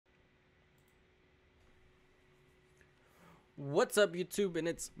What's up, YouTube? And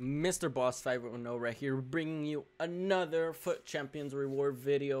it's Mr. Boss 510 right here, bringing you another Foot Champions reward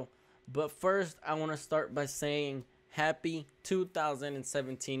video. But first, I want to start by saying happy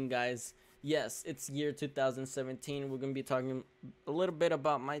 2017, guys. Yes, it's year 2017. We're going to be talking a little bit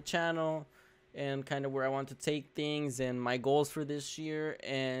about my channel and kind of where I want to take things and my goals for this year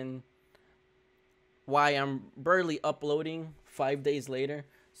and why I'm barely uploading 5 days later.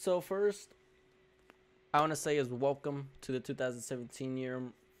 So first, I want to say is welcome to the 2017 year.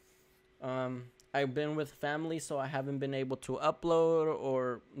 I've been with family, so I haven't been able to upload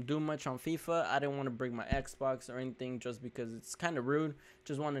or do much on FIFA. I didn't want to bring my Xbox or anything just because it's kind of rude.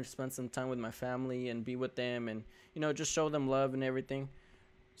 Just wanted to spend some time with my family and be with them and, just show them love and everything.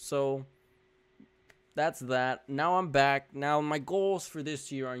 So that's that. Now I'm back. Now my goals for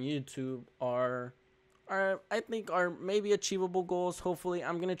this year on YouTube are I think are maybe achievable goals. Hopefully,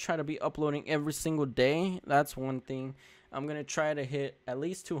 I'm gonna try to be uploading every single day. That's one thing. I'm gonna try to hit at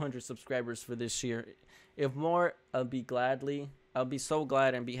least 200 subscribers for this year. If more, I'll be so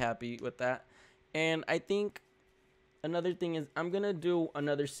glad and be happy with that. And I think another thing is I'm gonna do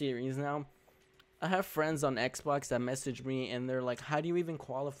another series. Now, I have friends on Xbox that message me and they're like, "How do you even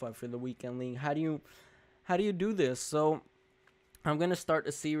qualify for the weekend league? How do you do this?" So I'm going to start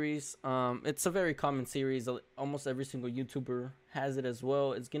a series. It's a very common series. Almost every single YouTuber has it as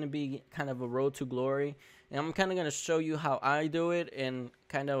well. It's going to be kind of a road to glory. And I'm kind of going to show you how I do it and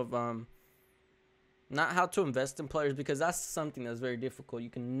kind of not how to invest in players, because that's something that's very difficult. You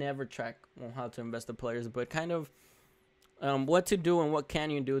can never track on how to invest in players, but kind of what to do and what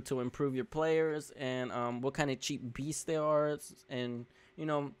can you do to improve your players and what kind of cheap beasts they are and,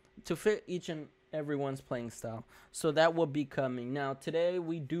 to fit each and everyone's playing style. So that will be coming. Now today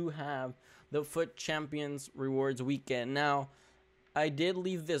we do have the Foot Champions rewards weekend. Now I did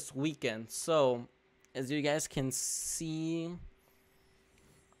leave this weekend, so as you guys can see,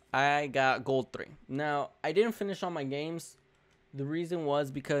 I got gold 3. Now I didn't finish all my games. The reason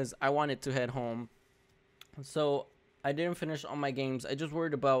was because I wanted to head home, so I didn't finish all my games. I just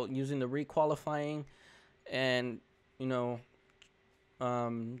worried about using the requalifying and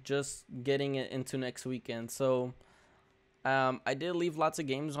just getting it into next weekend. So I did leave lots of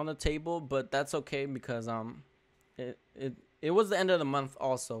games on the table, but that's okay because it was the end of the month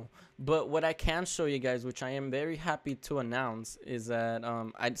also. But what I can show you guys, which I am very happy to announce, is that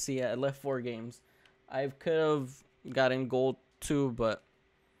I left 4 games. I could have gotten gold 2, but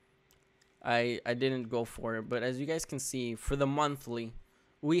I didn't go for it. But as you guys can see, for the monthly,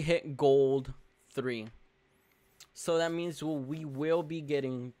 we hit gold 3. So that means we will be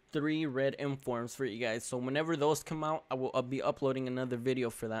getting 3 red informs for you guys. So whenever those come out, I'll be uploading another video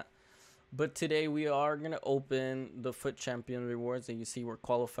for that. But today we are going to open the Foot Champion rewards. And you see we're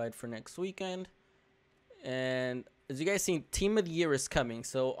qualified for next weekend. And as you guys see, Team of the Year is coming.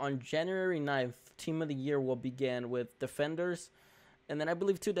 So on January 9th, Team of the Year will begin with defenders. And then I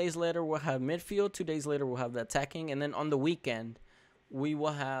believe 2 days later we'll have midfield. 2 days later we'll have the attacking. And then on the weekend, we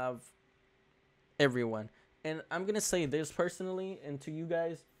will have everyone. And I'm going to say this personally and to you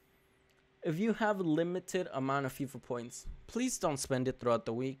guys, if you have a limited amount of FIFA points, please don't spend it throughout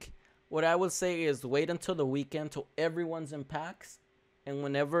the week. What I would say is wait until the weekend till everyone's in packs. And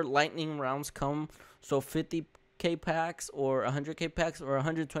whenever lightning rounds come, so 50k packs or 100k packs or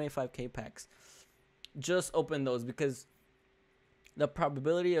 125k packs, just open those because the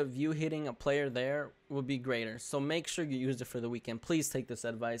probability of you hitting a player there will be greater. So make sure you use it for the weekend. Please take this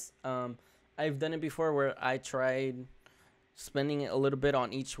advice. I've done it before where I tried spending a little bit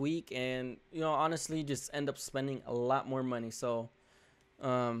on each week and, honestly just end up spending a lot more money. So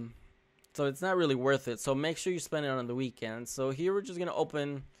it's not really worth it. So make sure you spend it on the weekend. So here we're just going to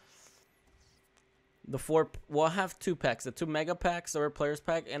open the 4. We'll have 2 packs, the 2 mega packs or players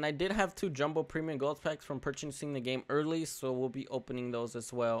pack. And I did have 2 jumbo premium gold packs from purchasing the game early. So we'll be opening those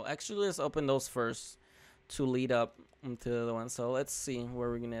as well. Actually, let's open those first to lead up to the other one. So let's see where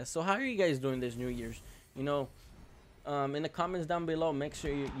we're gonna. So how are you guys doing this New Year's? In the comments down below, make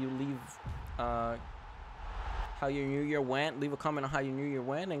sure you leave how your New Year went. Leave a comment on how your New Year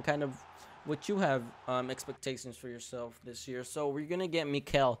went and kind of what you have expectations for yourself this year. So we're gonna get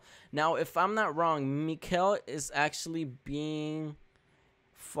Mikel. Now, if I'm not wrong, Mikel is actually being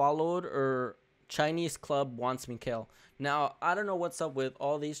followed, or Chinese club wants Mikel. Now, I don't know what's up with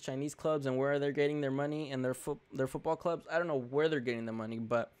all these Chinese clubs and where they're getting their money and their football clubs. I don't know where they're getting the money,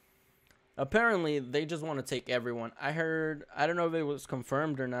 but apparently they just want to take everyone. I don't know if it was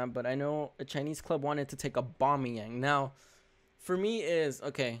confirmed or not, but I know a Chinese club wanted to take Aubameyang. Now, for me is,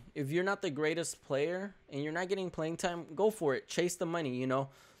 okay, if you're not the greatest player and you're not getting playing time, go for it. Chase the money,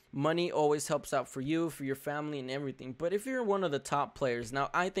 money always helps out for you, for your family, and everything. But if you're one of the top players, now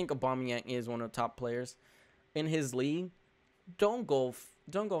I think Aubameyang is one of the top players in his league. Don't go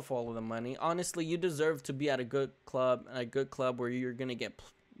follow the money. Honestly, you deserve to be at a good club, where you're gonna get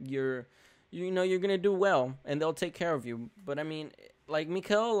you're gonna do well, and they'll take care of you. But I mean, like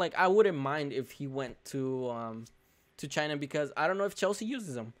Mikel, like I wouldn't mind if he went to China, because I don't know if Chelsea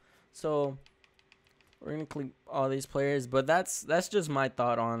uses him. So we're gonna click all these players, but that's just my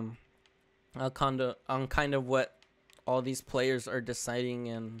thought on kind of what all these players are deciding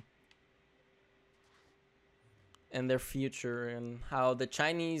and their future, and how the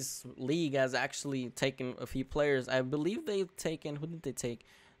Chinese league has actually taken a few players. I believe they've taken, who did they take?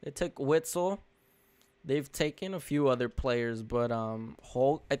 They took Witsel. They've taken a few other players, but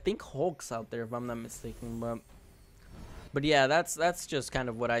Hulk, I think Hulk's out there if I'm not mistaken. But yeah, that's just kind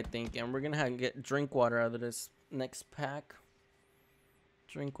of what I think. And we're gonna get drink water out of this next pack.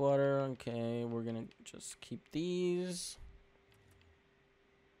 Drink water, okay. We're gonna just keep these.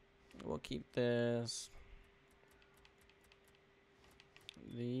 We'll keep this.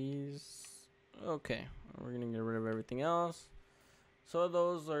 These. Okay, we're gonna get rid of everything else. So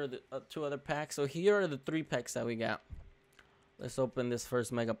those are the 2 other packs. So here are the 3 packs that we got. Let's open this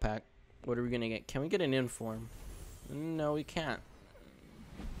first mega pack. What are we gonna get? Can we get an inform? No, we can't.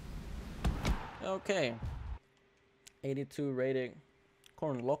 Okay. 82 rated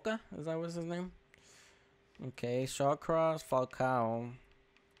Corn Loca, is that what's his name? Okay, Shawcross, Falcao.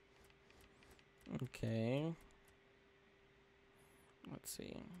 Okay. Let's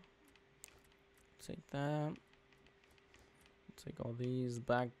see. Take that. Take all these.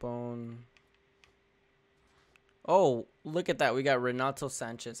 Backbone. Oh, look at that. We got Renato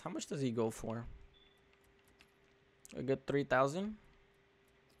Sanchez. How much does he go for? A good 3,000.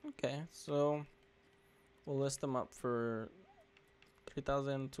 Okay, so we'll list them up for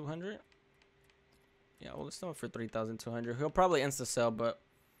 3,200. Yeah, we'll list them up for 3,200. He'll probably insta sell, but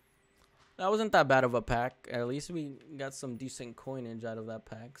that wasn't that bad of a pack. At least we got some decent coinage out of that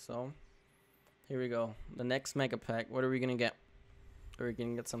pack. So here we go. The next mega pack. What are we gonna get? Are we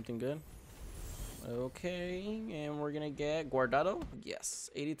gonna get something good? Okay, and we're gonna get Guardado. Yes,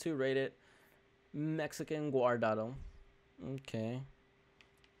 82 rated Mexican Guardado. Okay.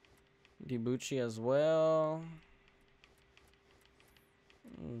 Debuchy as well.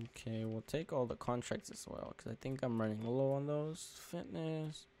 Okay, we'll take all the contracts as well, because I think I'm running low on those.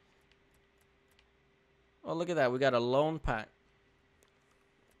 Fitness. Oh, look at that. We got a loan pack.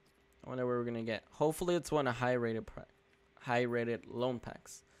 I wonder where we're going to get. Hopefully it's one of high-rated loan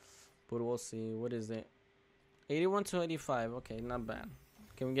packs. But we'll see. What is it? 81 to 85. Okay, not bad.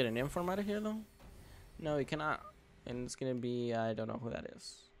 Can we get an inform out of here, though? No, we cannot. And it's going to be, I don't know who that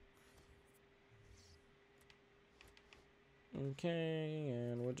is. Okay,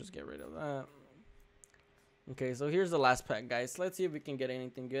 and we'll just get rid of that. Okay, so here's the last pack, guys. Let's see if we can get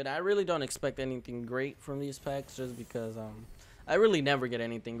anything good. I really don't expect anything great from these packs, just because I really never get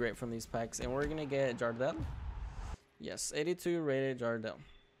anything great from these packs. And we're going to get Jardel. Yes, 82 rated Jardel.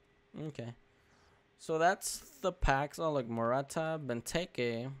 Okay. So that's the packs. Oh, look, Morata,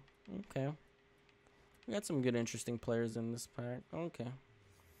 Benteke. Okay. We got some good, interesting players in this pack. Okay.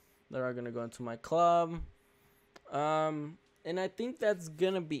 They are going to go into my club. And I think that's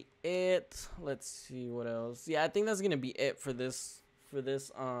going to be it. Let's see what else. Yeah, I think that's going to be it for this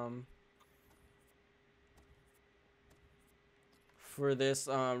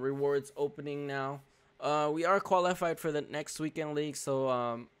rewards opening now. We are qualified for the next weekend league,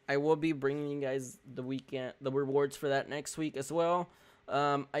 so I will be bringing you guys the rewards for that next week as well.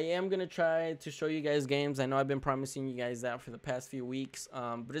 I am gonna try to show you guys games. I know I've been promising you guys that for the past few weeks,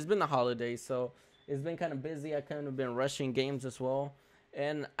 but it's been the holidays, so it's been kind of busy. I kind of been rushing games as well,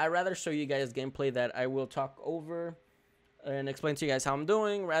 and I'd rather show you guys gameplay that I will talk over and explain to you guys how I'm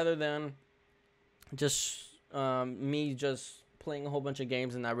doing, rather than just me just playing a whole bunch of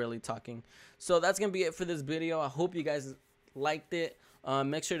games and not really talking. So that's gonna be it for this video. I hope you guys liked it.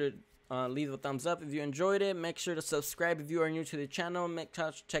 Make sure to leave a thumbs up if you enjoyed it. Make sure to subscribe if you are new to the channel. Make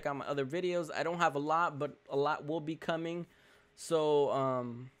sure to check out my other videos. I don't have a lot, but a lot will be coming. So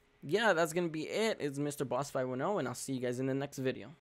yeah, that's gonna be it. It's Mr. Boss 510, and I'll see you guys in the next video.